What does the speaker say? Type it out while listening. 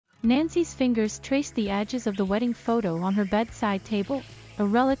Nancy's fingers traced the edges of the wedding photo on her bedside table, a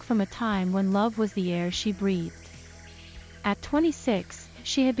relic from a time when love was the air she breathed. At 26,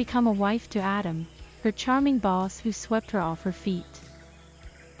 she had become a wife to Adam, her charming boss who swept her off her feet.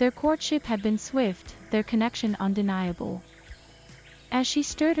 Their courtship had been swift, their connection undeniable. As she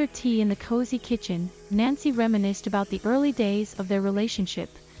stirred her tea in the cozy kitchen, Nancy reminisced about the early days of their relationship,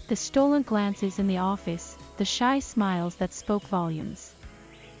 the stolen glances in the office, the shy smiles that spoke volumes.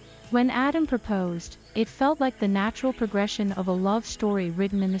 When Adam proposed, it felt like the natural progression of a love story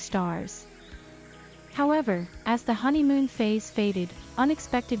written in the stars. However, as the honeymoon phase faded,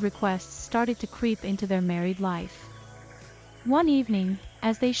 unexpected requests started to creep into their married life. One evening,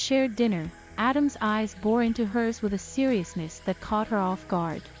 as they shared dinner, Adam's eyes bore into hers with a seriousness that caught her off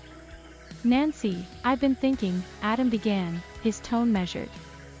guard. "Nancy, I've been thinking," Adam began, his tone measured.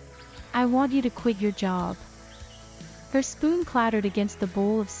 "I want you to quit your job." Her spoon clattered against the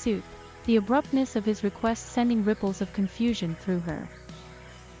bowl of soup, the abruptness of his request sending ripples of confusion through her.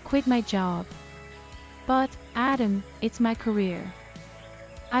 "Quit my job?" "But, Adam, it's my career.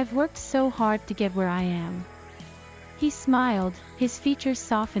 I've worked so hard to get where I am." He smiled, his features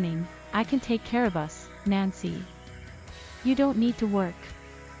softening. "I can take care of us, Nancy. You don't need to work.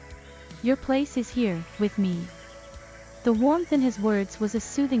 Your place is here, with me." The warmth in his words was a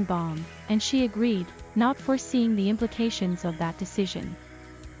soothing balm, and she agreed, not foreseeing the implications of that decision.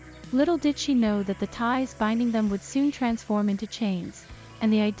 Little did she know that the ties binding them would soon transform into chains,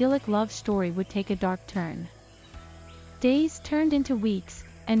 and the idyllic love story would take a dark turn. Days turned into weeks,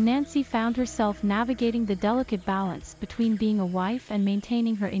 and Nancy found herself navigating the delicate balance between being a wife and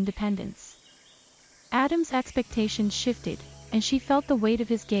maintaining her independence. Adam's expectations shifted, and she felt the weight of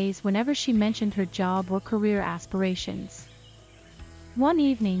his gaze whenever she mentioned her job or career aspirations. One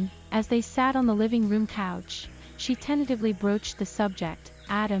evening, as they sat on the living room couch, she tentatively broached the subject.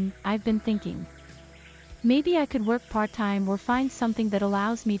 "Adam, I've been thinking. Maybe I could work part-time or find something that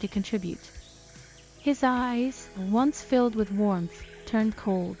allows me to contribute." His eyes, once filled with warmth, turned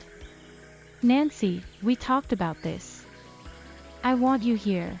cold. "Nancy, we talked about this. I want you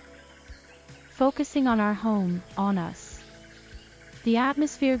here. Focusing on our home, on us." The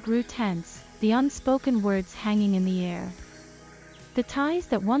atmosphere grew tense, the unspoken words hanging in the air. The ties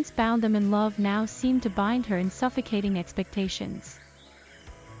that once bound them in love now seemed to bind her in suffocating expectations.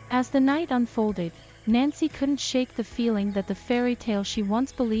 As the night unfolded, Nancy couldn't shake the feeling that the fairy tale she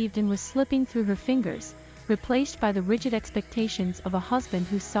once believed in was slipping through her fingers, replaced by the rigid expectations of a husband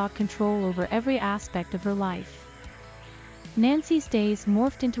who sought control over every aspect of her life. Nancy's days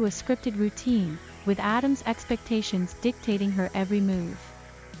morphed into a scripted routine, with Adam's expectations dictating her every move.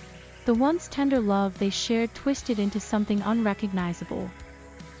 The once tender love they shared twisted into something unrecognizable.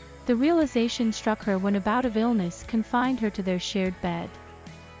 The realization struck her when a bout of illness confined her to their shared bed.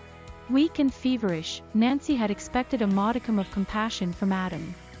 Weak and feverish, Nancy had expected a modicum of compassion from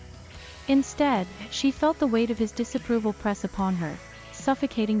Adam. Instead, she felt the weight of his disapproval press upon her,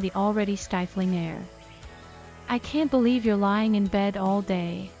 suffocating the already stifling air. "I can't believe you're lying in bed all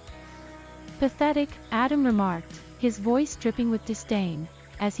day." "Pathetic," Adam remarked, his voice dripping with disdain,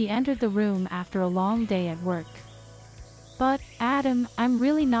 as he entered the room after a long day at work. "But, Adam, I'm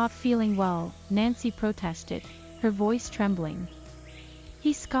really not feeling well," Nancy protested, her voice trembling.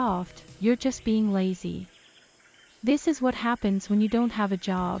 He scoffed, "You're just being lazy. This is what happens when you don't have a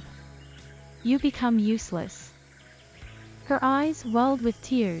job. You become useless." Her eyes welled with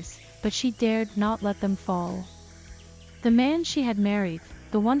tears, but she dared not let them fall. The man she had married,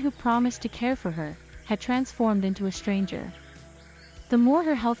 the one who promised to care for her, had transformed into a stranger. The more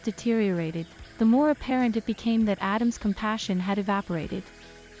her health deteriorated, the more apparent it became that Adam's compassion had evaporated.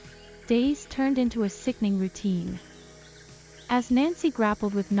 Days turned into a sickening routine. As Nancy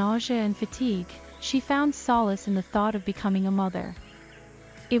grappled with nausea and fatigue, she found solace in the thought of becoming a mother.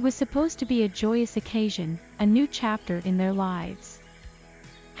 It was supposed to be a joyous occasion, a new chapter in their lives.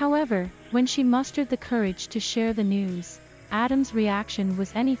 However, when she mustered the courage to share the news, Adam's reaction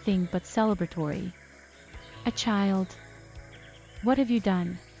was anything but celebratory. "A child? What have you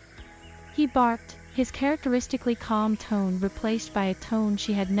done?" he barked, his characteristically calm tone replaced by a tone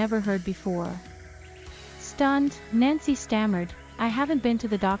she had never heard before. Stunned, Nancy stammered, "I haven't been to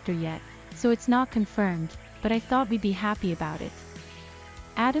the doctor yet, so it's not confirmed, but I thought we'd be happy about it."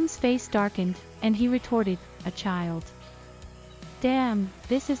 Adam's face darkened, and he retorted, "A child? Damn,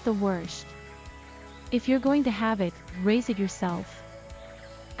 this is the worst. If you're going to have it, raise it yourself.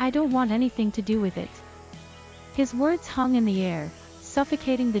 I don't want anything to do with it." His words hung in the air,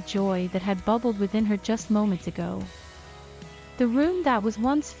 suffocating the joy that had bubbled within her just moments ago. The room that was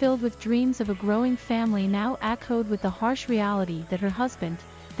once filled with dreams of a growing family now echoed with the harsh reality that her husband,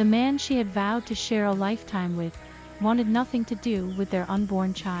 the man she had vowed to share a lifetime with, wanted nothing to do with their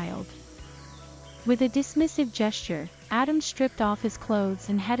unborn child. With a dismissive gesture, Adam stripped off his clothes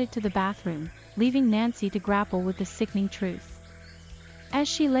and headed to the bathroom, leaving Nancy to grapple with the sickening truth. As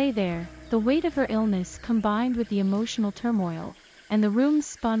she lay there, the weight of her illness combined with the emotional turmoil, and the room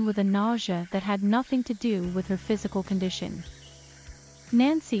spun with a nausea that had nothing to do with her physical condition.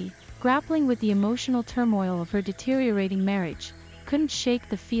 Nancy, grappling with the emotional turmoil of her deteriorating marriage, couldn't shake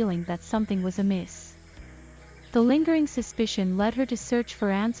the feeling that something was amiss. The lingering suspicion led her to search for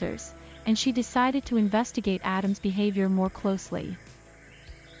answers, and she decided to investigate Adam's behavior more closely.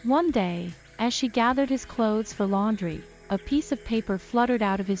 One day, as she gathered his clothes for laundry, a piece of paper fluttered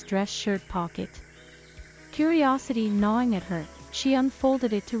out of his dress shirt pocket. Curiosity gnawing at her, she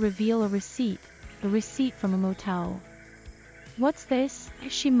unfolded it to reveal a receipt from a motel. "What's this?"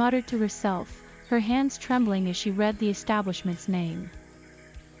 she muttered to herself, her hands trembling as she read the establishment's name.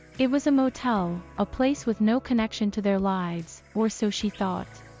 It was a motel, a place with no connection to their lives, or so she thought.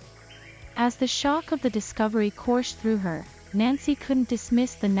 As the shock of the discovery coursed through her, Nancy couldn't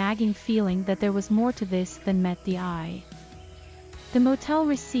dismiss the nagging feeling that there was more to this than met the eye. The motel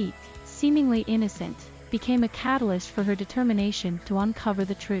receipt, seemingly innocent, became a catalyst for her determination to uncover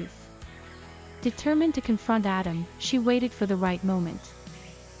the truth. Determined to confront Adam, she waited for the right moment.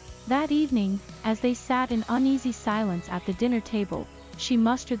 That evening, as they sat in uneasy silence at the dinner table, she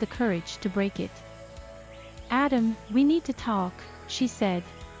mustered the courage to break it. "Adam, we need to talk," she said,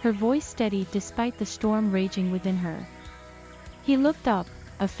 her voice steady despite the storm raging within her. He looked up,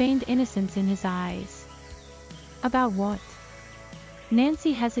 a feigned innocence in his eyes. "About what?"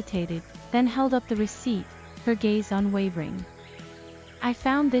 Nancy hesitated, then held up the receipt, her gaze unwavering. "I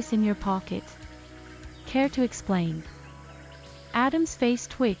found this in your pocket. Care to explain?" Adam's face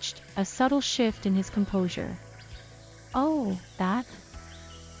twitched, a subtle shift in his composure. "Oh, that?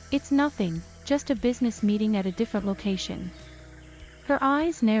 It's nothing, just a business meeting at a different location." Her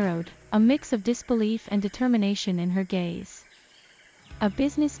eyes narrowed, a mix of disbelief and determination in her gaze. "A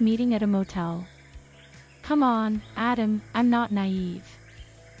business meeting at a motel? Come on, Adam, I'm not naive."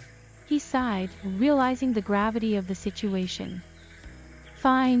 He sighed, realizing the gravity of the situation.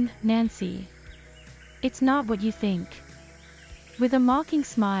 "Fine, Nancy. It's not what you think." With a mocking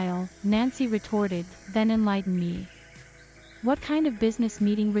smile, Nancy retorted, "Then enlighten me. What kind of business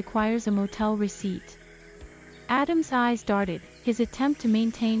meeting requires a motel receipt?" Adam's eyes darted, his attempt to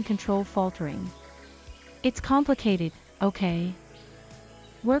maintain control faltering. "It's complicated, okay?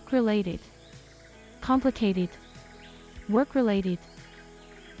 Work-related." "Complicated? Work-related?"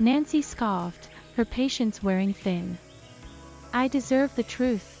 Nancy scoffed, her patience wearing thin. "I deserve the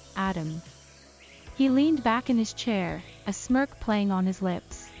truth, Adam." He leaned back in his chair, a smirk playing on his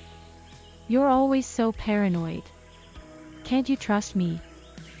lips. "You're always so paranoid. Can't you trust me?"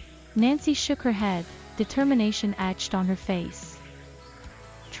 Nancy shook her head, determination etched on her face.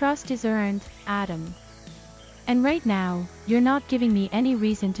 "Trust is earned, Adam. And right now, you're not giving me any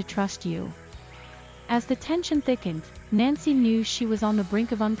reason to trust you." As the tension thickened, Nancy knew she was on the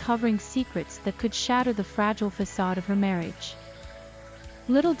brink of uncovering secrets that could shatter the fragile facade of her marriage.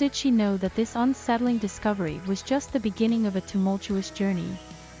 Little did she know that this unsettling discovery was just the beginning of a tumultuous journey.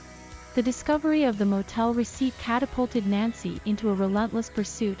 The discovery of the motel receipt catapulted Nancy into a relentless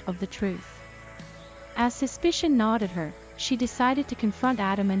pursuit of the truth. As suspicion gnawed at her, she decided to confront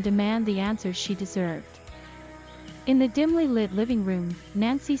Adam and demand the answers she deserved. In the dimly lit living room,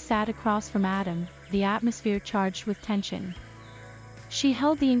 Nancy sat across from Adam, the atmosphere charged with tension. She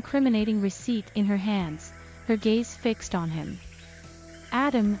held the incriminating receipt in her hands, her gaze fixed on him.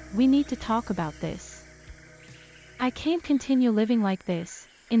 "Adam, we need to talk about this. I can't continue living like this,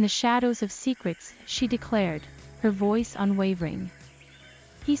 in the shadows of secrets," she declared, her voice unwavering.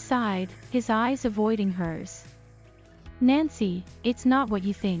 He sighed, his eyes avoiding hers. "Nancy, it's not what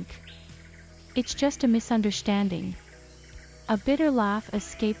you think. It's just a misunderstanding." A bitter laugh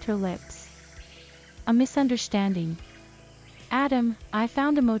escaped her lips. "A misunderstanding? Adam, I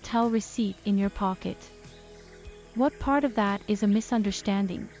found a motel receipt in your pocket. What part of that is a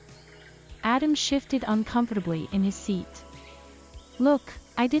misunderstanding?" Adam shifted uncomfortably in his seat. "Look,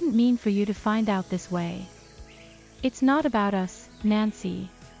 I didn't mean for you to find out this way. It's not about us, Nancy."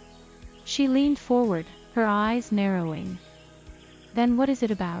 She leaned forward, her eyes narrowing. "Then what is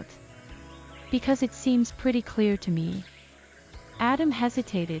it about? Because it seems pretty clear to me." Adam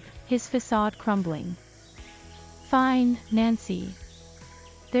hesitated, his facade crumbling. "Fine, Nancy.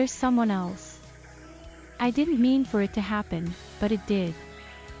 There's someone else. I didn't mean for it to happen, but it did."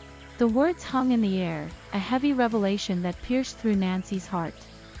 The words hung in the air, a heavy revelation that pierced through Nancy's heart.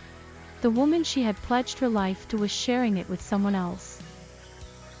 The woman she had pledged her life to was sharing it with someone else.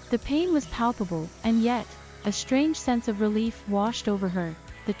 The pain was palpable, and yet, a strange sense of relief washed over her.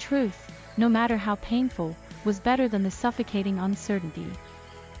 The truth, no matter how painful, was better than the suffocating uncertainty.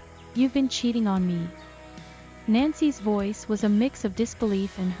 "You've been cheating on me." Nancy's voice was a mix of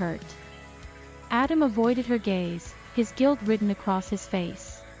disbelief and hurt. Adam avoided her gaze, his guilt written across his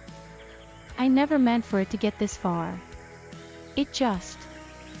face. "I never meant for it to get this far. It just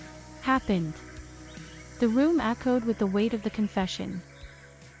happened." The room echoed with the weight of the confession.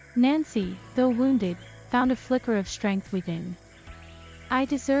 Nancy, though wounded, found a flicker of strength within. "I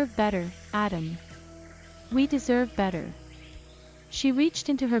deserve better, Adam. We deserve better." She reached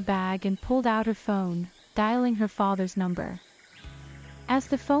into her bag and pulled out her phone, dialing her father's number. As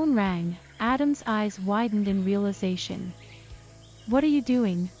the phone rang, Adam's eyes widened in realization. "What are you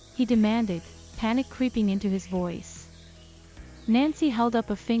doing?" he demanded, panic creeping into his voice. Nancy held up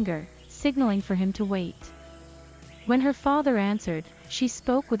a finger, signaling for him to wait. When her father answered, she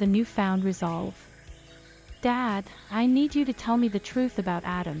spoke with a newfound resolve. "Dad, I need you to tell me the truth about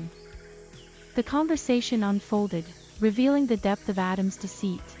Adam." The conversation unfolded, revealing the depth of Adam's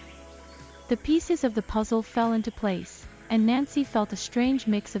deceit. The pieces of the puzzle fell into place, and Nancy felt a strange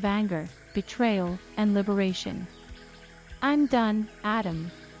mix of anger, betrayal, and liberation. "I'm done,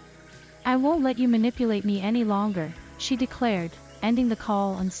 Adam. I won't let you manipulate me any longer," she declared, ending the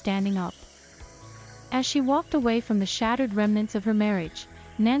call and standing up. As she walked away from the shattered remnants of her marriage,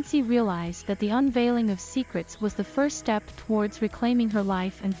 Nancy realized that the unveiling of secrets was the first step towards reclaiming her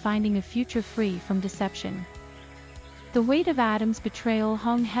life and finding a future free from deception. The weight of Adam's betrayal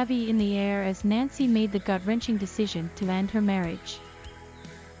hung heavy in the air as Nancy made the gut-wrenching decision to end her marriage.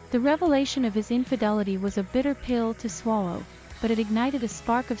 The revelation of his infidelity was a bitter pill to swallow, but it ignited a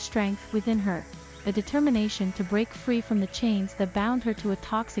spark of strength within her, a determination to break free from the chains that bound her to a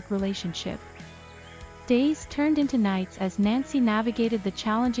toxic relationship. Days turned into nights as Nancy navigated the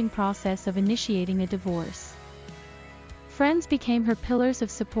challenging process of initiating a divorce. Friends became her pillars of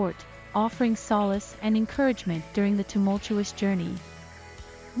support, offering solace and encouragement during the tumultuous journey.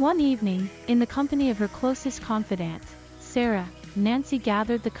 One evening, in the company of her closest confidant, Sarah, Nancy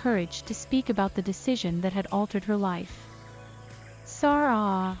gathered the courage to speak about the decision that had altered her life.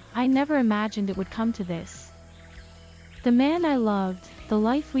 "Sarah, I never imagined it would come to this. The man I loved, the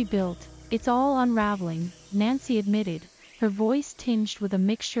life we built, it's all unraveling," Nancy admitted, her voice tinged with a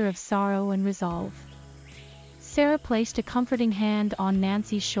mixture of sorrow and resolve. Sarah placed a comforting hand on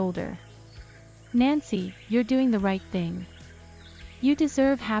Nancy's shoulder. "Nancy, you're doing the right thing. You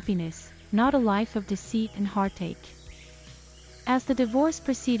deserve happiness, not a life of deceit and heartache." As the divorce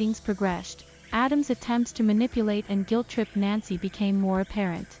proceedings progressed, Adam's attempts to manipulate and guilt-trip Nancy became more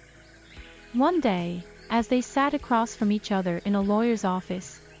apparent. One day, as they sat across from each other in a lawyer's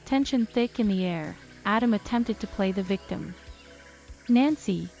office, tension thick in the air, Adam attempted to play the victim.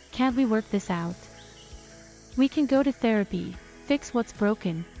 "Nancy, can't we work this out? We can go to therapy, fix what's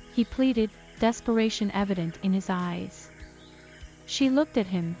broken," he pleaded, desperation evident in his eyes. She looked at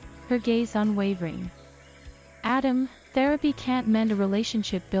him, her gaze unwavering. "Adam, therapy can't mend a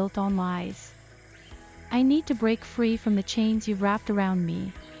relationship built on lies. I need to break free from the chains you've wrapped around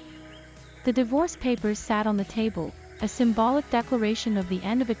me." The divorce papers sat on the table, a symbolic declaration of the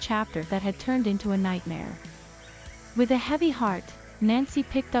end of a chapter that had turned into a nightmare. With a heavy heart, Nancy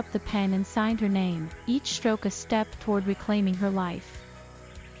picked up the pen and signed her name, each stroke a step toward reclaiming her life.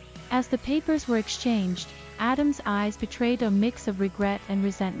 As the papers were exchanged, Adam's eyes betrayed a mix of regret and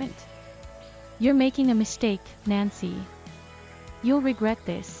resentment. "You're making a mistake, Nancy. You'll regret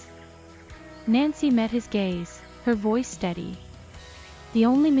this." Nancy met his gaze, her voice steady. "The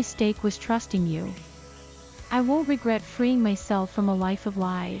only mistake was trusting you. I won't regret freeing myself from a life of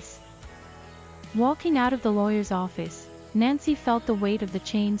lies." Walking out of the lawyer's office, Nancy felt the weight of the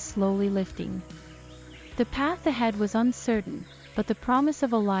chains slowly lifting. The path ahead was uncertain, but the promise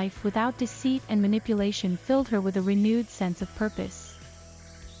of a life without deceit and manipulation filled her with a renewed sense of purpose.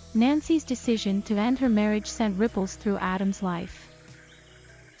 Nancy's decision to end her marriage sent ripples through Adam's life.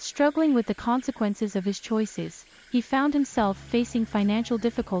 Struggling with the consequences of his choices, he found himself facing financial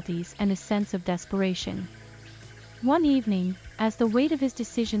difficulties and a sense of desperation. One evening, as the weight of his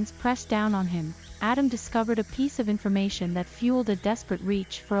decisions pressed down on him, Adam discovered a piece of information that fueled a desperate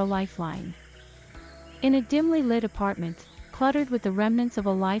reach for a lifeline. In a dimly lit apartment, cluttered with the remnants of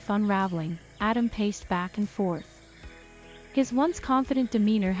a life unraveling, Adam paced back and forth. His once confident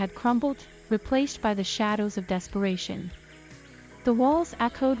demeanor had crumbled, replaced by the shadows of desperation. The walls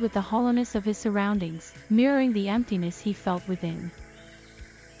echoed with the hollowness of his surroundings, mirroring the emptiness he felt within.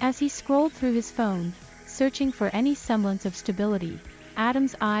 As he scrolled through his phone, searching for any semblance of stability,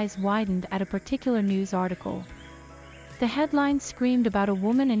 Adam's eyes widened at a particular news article. The headline screamed about a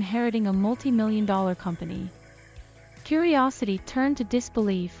woman inheriting a multi-million-dollar company. Curiosity turned to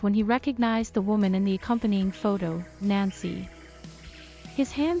disbelief when he recognized the woman in the accompanying photo, Nancy.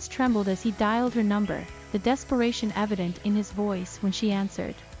 His hands trembled as he dialed her number, the desperation evident in his voice when she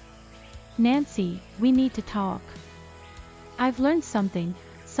answered. "Nancy, we need to talk. I've learned something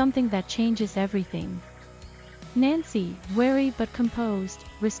that changes everything." Nancy, wary but composed,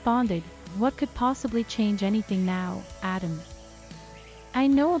 responded, "What could possibly change anything now, Adam?" "I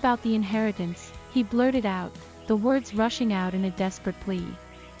know about the inheritance," he blurted out, the words rushing out in a desperate plea.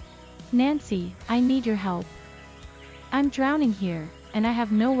 "Nancy, I need your help. I'm drowning here, and I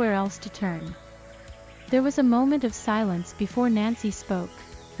have nowhere else to turn." There was a moment of silence before Nancy spoke,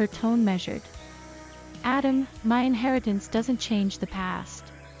 her tone measured. "Adam, my inheritance doesn't change the past.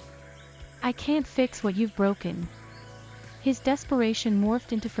 I can't fix what you've broken." His desperation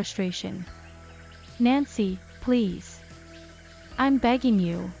morphed into frustration. "Nancy, please. I'm begging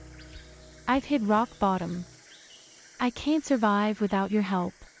you. I've hit rock bottom. I can't survive without your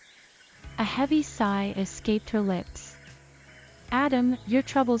help." A heavy sigh escaped her lips. "Adam, your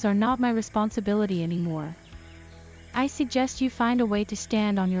troubles are not my responsibility anymore. I suggest you find a way to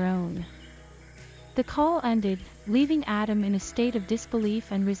stand on your own." The call ended, leaving Adam in a state of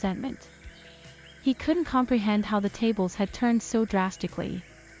disbelief and resentment. He couldn't comprehend how the tables had turned so drastically.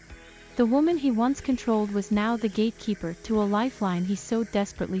 The woman he once controlled was now the gatekeeper to a lifeline he so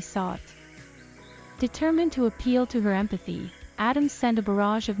desperately sought. Determined to appeal to her empathy, Adam sent a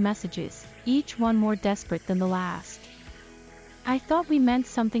barrage of messages, each one more desperate than the last. "I thought we meant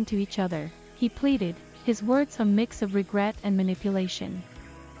something to each other," he pleaded, his words a mix of regret and manipulation.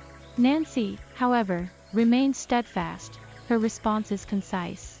 Nancy, however, remained steadfast, her responses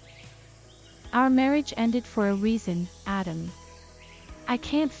concise. "Our marriage ended for a reason, Adam. I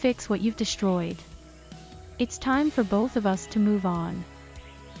can't fix what you've destroyed. It's time for both of us to move on."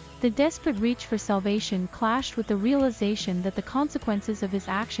 The desperate reach for salvation clashed with the realization that the consequences of his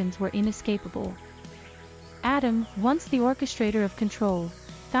actions were inescapable. Adam, once the orchestrator of control,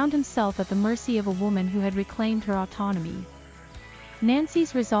 found himself at the mercy of a woman who had reclaimed her autonomy.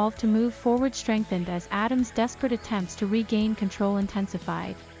 Nancy's resolve to move forward strengthened as Adam's desperate attempts to regain control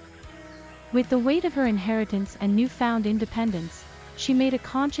intensified. With the weight of her inheritance and newfound independence, she made a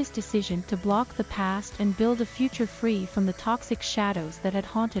conscious decision to block the past and build a future free from the toxic shadows that had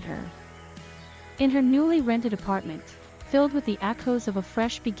haunted her. In her newly rented apartment, filled with the echoes of a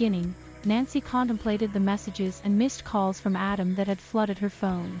fresh beginning, Nancy contemplated the messages and missed calls from Adam that had flooded her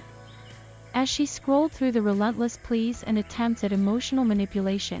phone. As she scrolled through the relentless pleas and attempts at emotional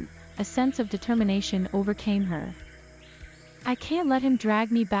manipulation, a sense of determination overcame her. "I can't let him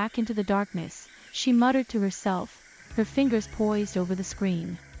drag me back into the darkness," she muttered to herself, her fingers poised over the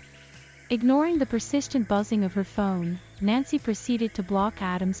screen. Ignoring the persistent buzzing of her phone, Nancy proceeded to block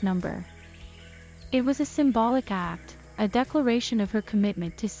Adam's number. It was a symbolic act, a declaration of her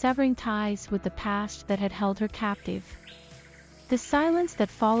commitment to severing ties with the past that had held her captive. The silence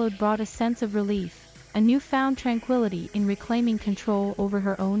that followed brought a sense of relief, a newfound tranquility in reclaiming control over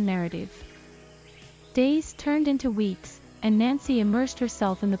her own narrative. Days turned into weeks, and Nancy immersed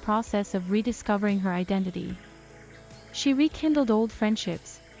herself in the process of rediscovering her identity. She rekindled old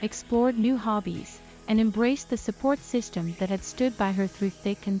friendships, explored new hobbies, and embraced the support system that had stood by her through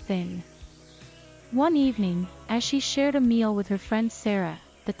thick and thin. One evening, as she shared a meal with her friend Sarah,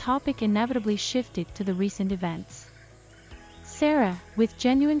 the topic inevitably shifted to the recent events. Sarah, with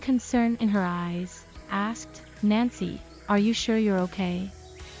genuine concern in her eyes, asked, "Nancy, are you sure you're okay?"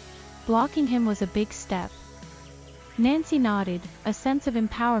 Blocking him was a big step. Nancy nodded, a sense of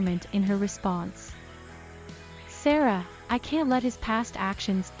empowerment in her response. "Sarah, I can't let his past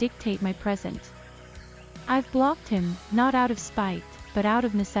actions dictate my present. I've blocked him, not out of spite, but out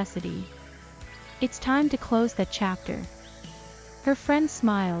of necessity. It's time to close that chapter." Her friend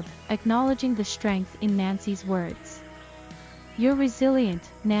smiled, acknowledging the strength in Nancy's words. "You're resilient,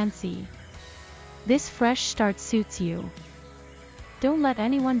 Nancy. This fresh start suits you. Don't let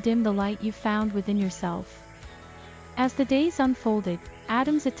anyone dim the light you found within yourself." As the days unfolded,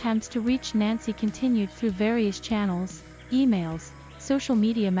 Adam's attempts to reach Nancy continued through various channels, emails, social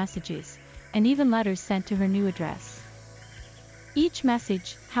media messages, and even letters sent to her new address. Each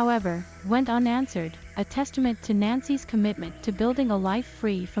message, however, went unanswered, a testament to Nancy's commitment to building a life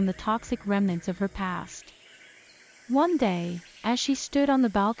free from the toxic remnants of her past. One day, as she stood on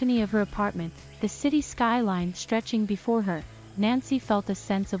the balcony of her apartment, the city skyline stretching before her, Nancy felt a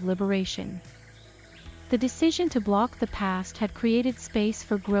sense of liberation. The decision to block the past had created space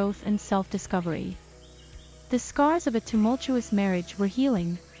for growth and self-discovery. The scars of a tumultuous marriage were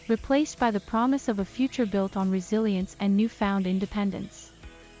healing, replaced by the promise of a future built on resilience and newfound independence.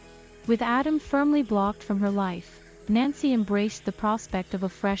 With Adam firmly blocked from her life, Nancy embraced the prospect of a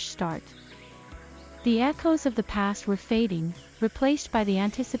fresh start. The echoes of the past were fading, replaced by the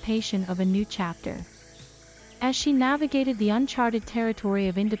anticipation of a new chapter. As she navigated the uncharted territory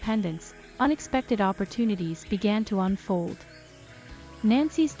of independence, unexpected opportunities began to unfold.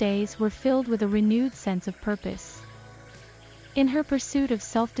 Nancy's days were filled with a renewed sense of purpose. In her pursuit of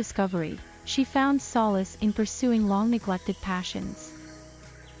self-discovery, she found solace in pursuing long-neglected passions.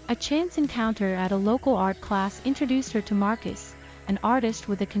 A chance encounter at a local art class introduced her to Marcus, an artist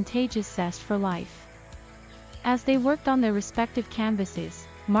with a contagious zest for life. As they worked on their respective canvases,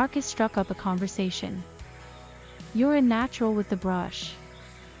 Marcus struck up a conversation. "You're a natural with the brush.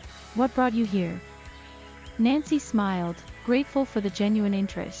 What brought you here?" Nancy smiled, grateful for the genuine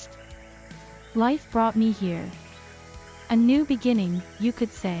interest. "Life brought me here. A new beginning, you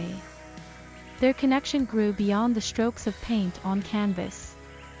could say." Their connection grew beyond the strokes of paint on canvas.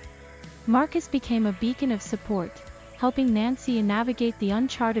 Marcus became a beacon of support, helping Nancy navigate the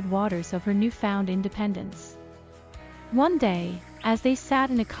uncharted waters of her newfound independence. One day, as they sat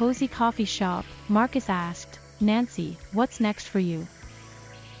in a cozy coffee shop, Marcus asked, "Nancy, what's next for you?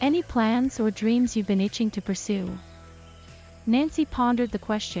 Any plans or dreams you've been itching to pursue?" Nancy pondered the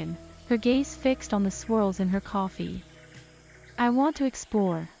question, her gaze fixed on the swirls in her coffee. "I want to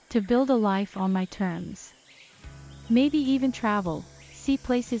explore, to build a life on my terms. Maybe even travel, see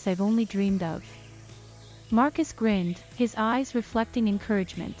places I've only dreamed of." Marcus grinned, his eyes reflecting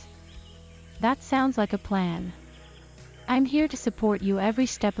encouragement. "That sounds like a plan. I'm here to support you every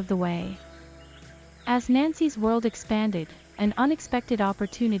step of the way." As Nancy's world expanded, an unexpected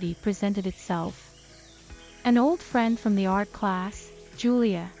opportunity presented itself. An old friend from the art class,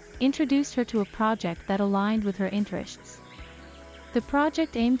 Julia, introduced her to a project that aligned with her interests. The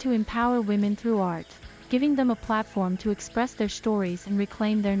project aimed to empower women through art, giving them a platform to express their stories and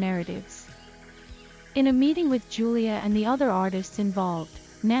reclaim their narratives. In a meeting with Julia and the other artists involved,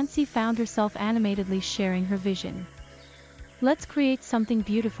 Nancy found herself animatedly sharing her vision. "Let's create something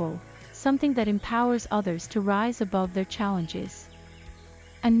beautiful, something that empowers others to rise above their challenges.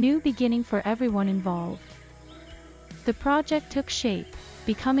 A new beginning for everyone involved." The project took shape,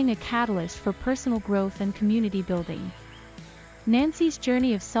 becoming a catalyst for personal growth and community building. Nancy's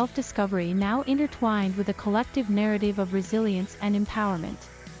journey of self-discovery now intertwined with a collective narrative of resilience and empowerment.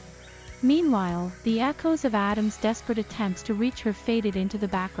 Meanwhile, the echoes of Adam's desperate attempts to reach her faded into the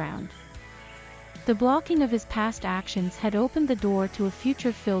background. The blocking of his past actions had opened the door to a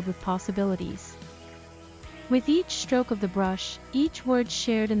future filled with possibilities. With each stroke of the brush, each word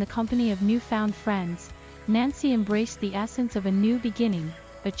shared in the company of newfound friends, Nancy embraced the essence of a new beginning,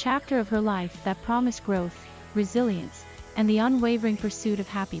 a chapter of her life that promised growth, resilience, and the unwavering pursuit of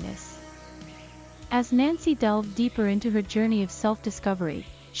happiness. As Nancy delved deeper into her journey of self-discovery,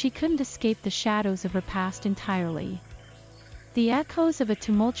 she couldn't escape the shadows of her past entirely. The echoes of a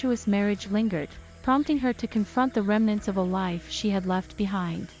tumultuous marriage lingered, prompting her to confront the remnants of a life she had left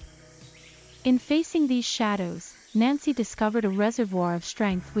behind. In facing these shadows, Nancy discovered a reservoir of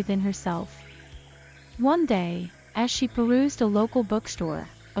strength within herself. One day, as she perused a local bookstore,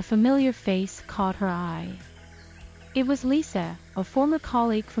 a familiar face caught her eye. It was Lisa, a former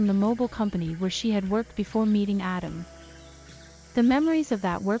colleague from the mobile company where she had worked before meeting Adam. The memories of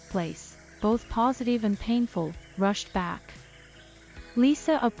that workplace, both positive and painful, rushed back.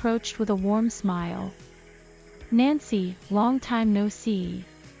 Lisa approached with a warm smile. "Nancy, long time no see.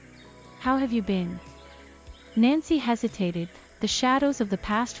 How have you been?" Nancy hesitated, the shadows of the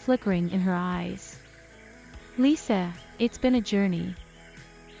past flickering in her eyes. "Lisa, it's been a journey.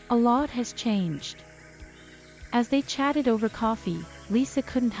 A lot has changed." As they chatted over coffee, Lisa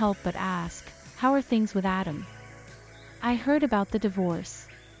couldn't help but ask, "How are things with Adam? I heard about the divorce."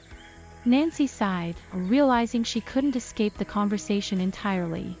 Nancy sighed, realizing she couldn't escape the conversation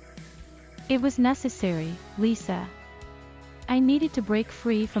entirely. "It was necessary, Lisa. I needed to break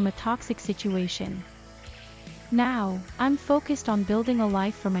free from a toxic situation. Now, I'm focused on building a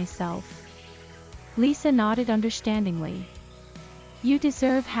life for myself." Lisa nodded understandingly. "You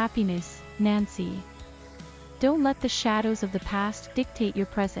deserve happiness, Nancy. Don't let the shadows of the past dictate your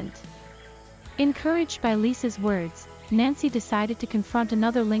present." Encouraged by Lisa's words, Nancy decided to confront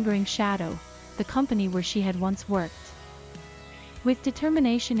another lingering shadow, the company where she had once worked. With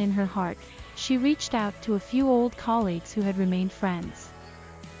determination in her heart, she reached out to a few old colleagues who had remained friends.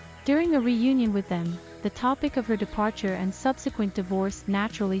 During a reunion with them, the topic of her departure and subsequent divorce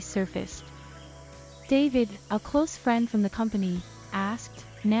naturally surfaced. David, a close friend from the company, asked,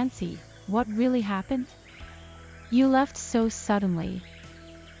 "Nancy, what really happened? You left so suddenly."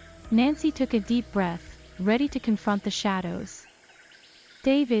 Nancy took a deep breath, ready to confront the shadows.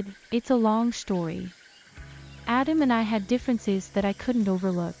 David, it's a long story. Adam and I had differences that I couldn't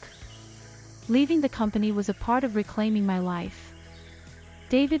overlook. Leaving the company was a part of reclaiming my life.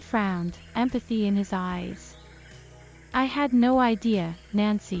 David frowned, empathy in his eyes. I had no idea,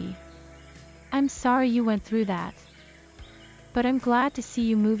 Nancy. I'm sorry you went through that. But I'm glad to see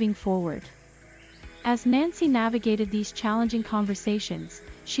you moving forward. As Nancy navigated these challenging conversations,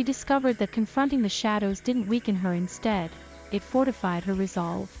 she discovered that confronting the shadows didn't weaken her. Instead, it fortified her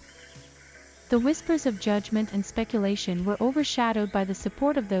resolve. The whispers of judgment and speculation were overshadowed by the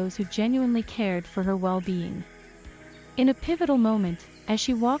support of those who genuinely cared for her well-being. In a pivotal moment, as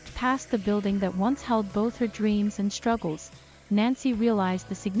she walked past the building that once held both her dreams and struggles, Nancy realized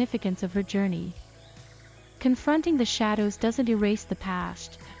the significance of her journey. Confronting the shadows doesn't erase the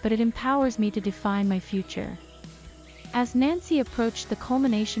past, but it empowers me to define my future. As Nancy approached the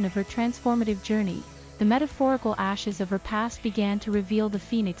culmination of her transformative journey, the metaphorical ashes of her past began to reveal the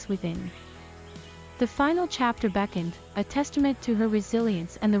phoenix within. The final chapter beckoned, a testament to her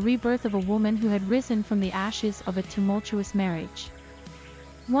resilience and the rebirth of a woman who had risen from the ashes of a tumultuous marriage.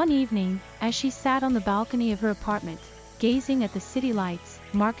 One evening, as she sat on the balcony of her apartment, gazing at the city lights,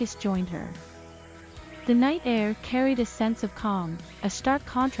 Marcus joined her. The night air carried a sense of calm, a stark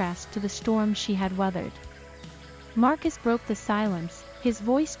contrast to the storm she had weathered. Marcus broke the silence, his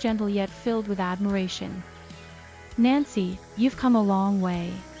voice gentle yet filled with admiration. Nancy, you've come a long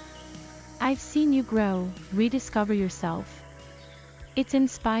way. I've seen you grow, rediscover yourself. It's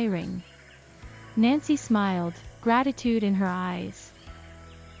inspiring. Nancy smiled, gratitude in her eyes.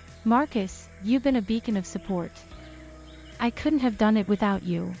 Marcus, you've been a beacon of support. I couldn't have done it without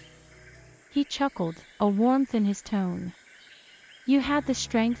you. He chuckled, a warmth in his tone. You had the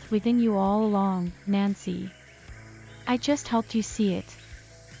strength within you all along, Nancy. I just helped you see it.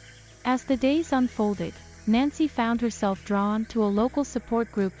 As the days unfolded, Nancy found herself drawn to a local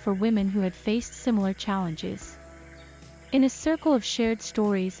support group for women who had faced similar challenges. In a circle of shared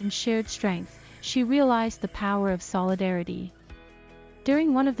stories and shared strength, she realized the power of solidarity.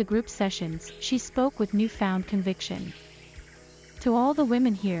 During one of the group sessions, she spoke with newfound conviction. To all the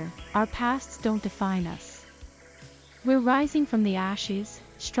women here, our pasts don't define us. We're rising from the ashes,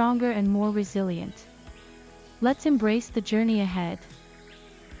 stronger and more resilient. Let's embrace the journey ahead.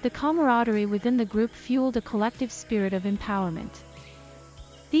 The camaraderie within the group fueled a collective spirit of empowerment.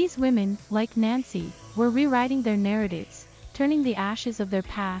 These women, like Nancy, were rewriting their narratives, turning the ashes of their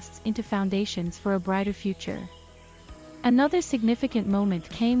pasts into foundations for a brighter future. Another significant moment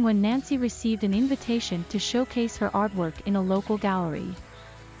came when Nancy received an invitation to showcase her artwork in a local gallery.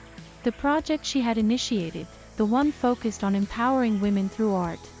 The project she had initiated, the one focused on empowering women through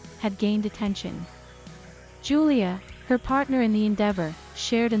art, had gained attention. Julia, her partner in the endeavor,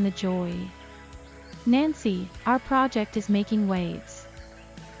 shared in the joy. Nancy, our project is making waves.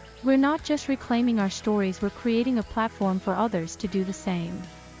 We're not just reclaiming our stories, we're creating a platform for others to do the same.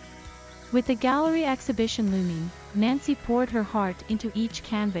 With the gallery exhibition looming, Nancy poured her heart into each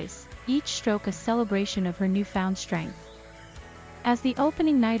canvas, each stroke a celebration of her newfound strength. As the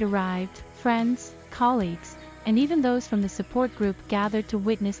opening night arrived, friends, colleagues, and even those from the support group gathered to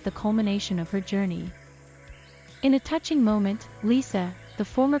witness the culmination of her journey. In a touching moment, Lisa, the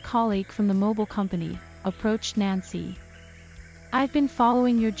former colleague from the mobile company, approached Nancy. I've been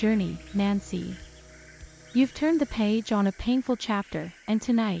following your journey, Nancy. You've turned the page on a painful chapter, and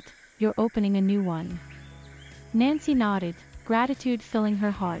tonight, you're opening a new one. Nancy nodded, gratitude filling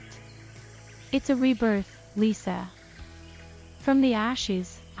her heart. It's a rebirth, Lisa. From the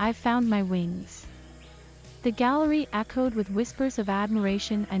ashes, I've found my wings. The gallery echoed with whispers of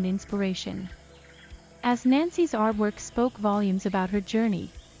admiration and inspiration. As Nancy's artwork spoke volumes about her journey,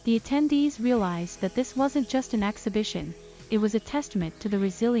 the attendees realized that this wasn't just an exhibition, it was a testament to the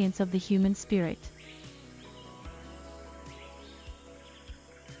resilience of the human spirit.